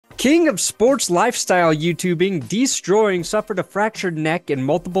King of sports lifestyle YouTubing, Deestroying suffered a fractured neck in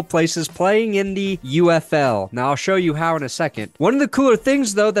multiple places playing in the UFL. Now, I'll show you how in a second. One of the cooler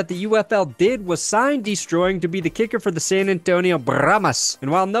things, though, that the UFL did was sign Deestroying to be the kicker for the San Antonio Brahmas. And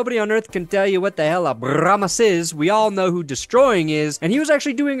while nobody on earth can tell you what the hell a Brahmas is, we all know who Deestroying is, and he was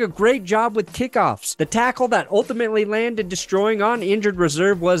actually doing a great job with kickoffs. The tackle that ultimately landed Deestroying on injured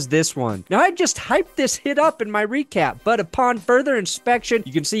reserve was this one. Now, I just hyped this hit up in my recap, but upon further inspection,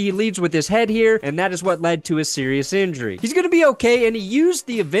 you can see he leads with his head here, and that is what led to his serious injury. He's going to be okay, and he used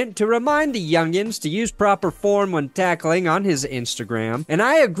the event to remind the youngins to use proper form when tackling on his Instagram. And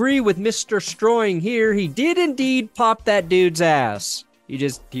I agree with Mr. Stroying here. He did indeed pop that dude's ass.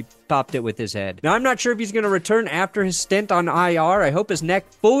 He popped it with his head. Now, I'm not sure if he's going to return after his stint on IR. I hope his neck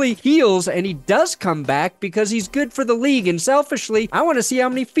fully heals and he does come back because he's good for the league. And selfishly, I want to see how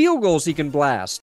many field goals he can blast.